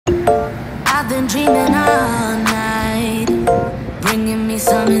I've been dreaming all night, bringing me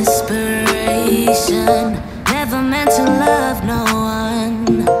some inspiration. Never meant to love no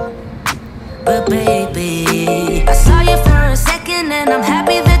one, but baby, I saw you for a second and I'm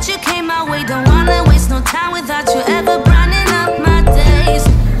happy that you came my way. Don't wanna waste no time without you ever brightening up my days.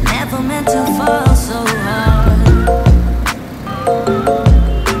 Never meant to fall so hard.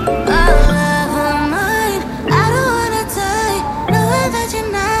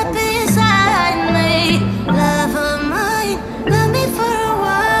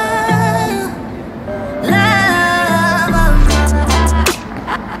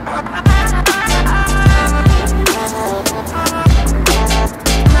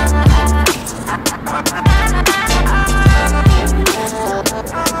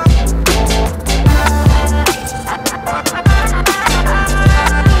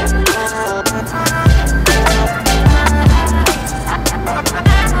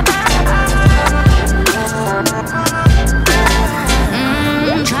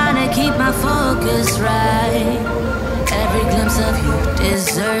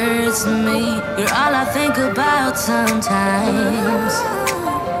 Me, you're all I think about sometimes.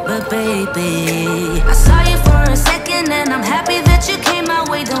 But baby, I saw you for a second and I'm happy that you came my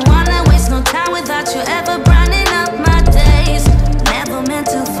way. Don't wanna waste no time without you ever brightening up my days. Never meant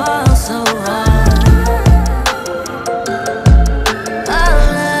to fall so hard.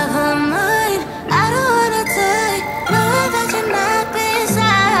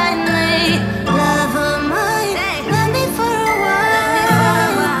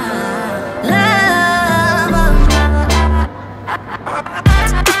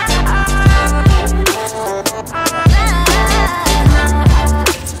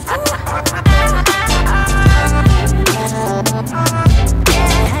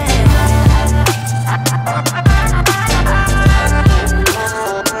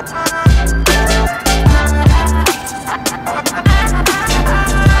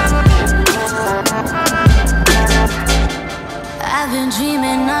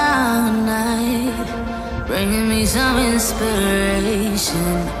 Dreaming all night, bringing me some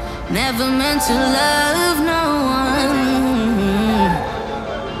inspiration. Never meant to love no one.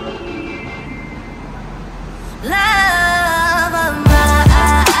 Love of mine,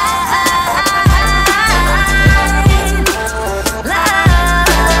 love of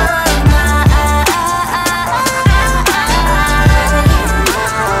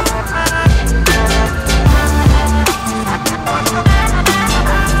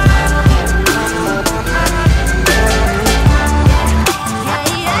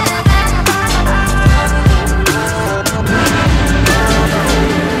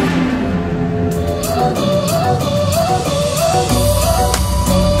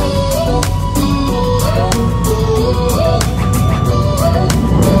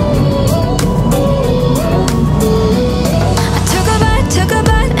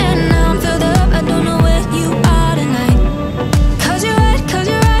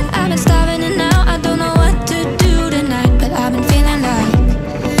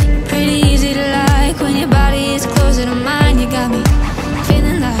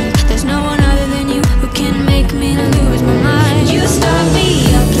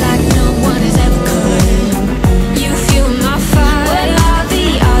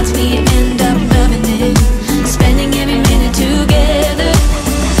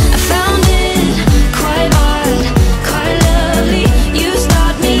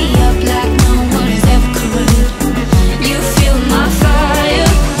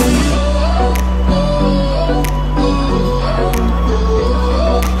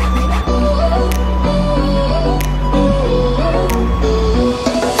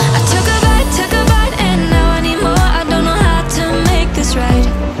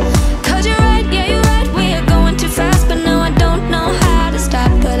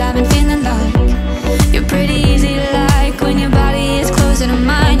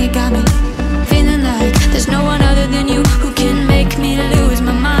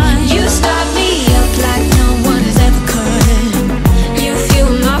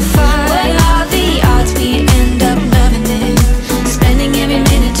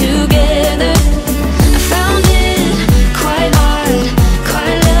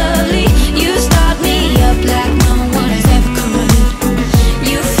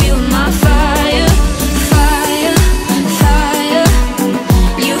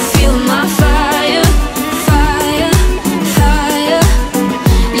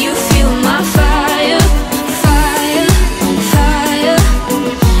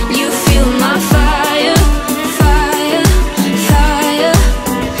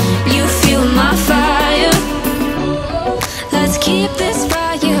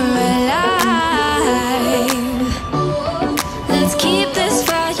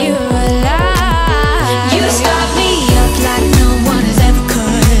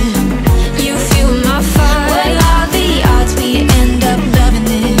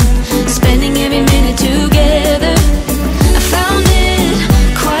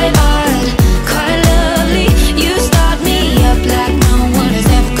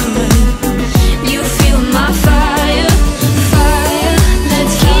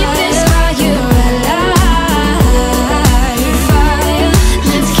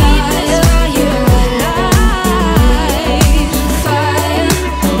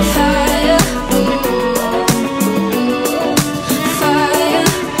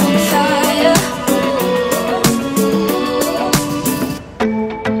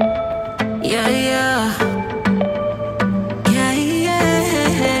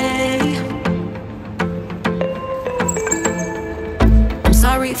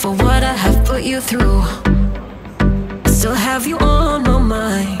for what I have put you through. I still have you on my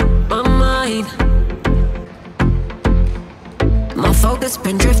mind, my mind. My focus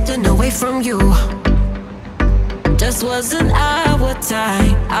been drifting away from you. Just wasn't our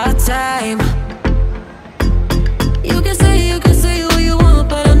time, our time. You can say what you want,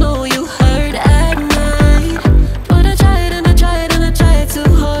 but I know you hurt at night. But I tried and I tried and I tried to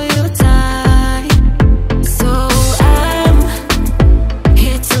hold you tight. So I'm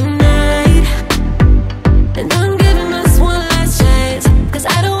here tonight, and I'm giving us one last chance, 'cause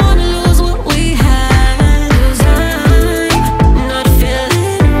I don't wanna lose what we had. 'Cause I'm not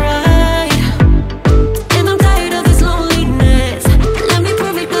feeling right, and I'm tired of this loneliness. Let me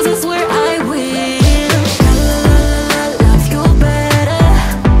prove it, 'cause I swear I will. Love you better,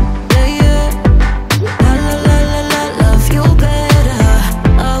 yeah, yeah. Love you better.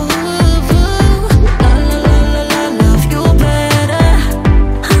 Oh, love you better.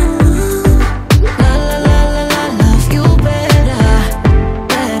 Love you better,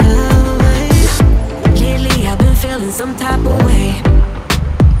 better way. Lately I've been feeling some type of way.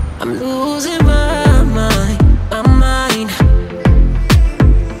 I'm losing my mind, my mind.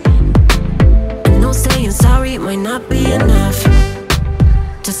 I know saying sorry might not be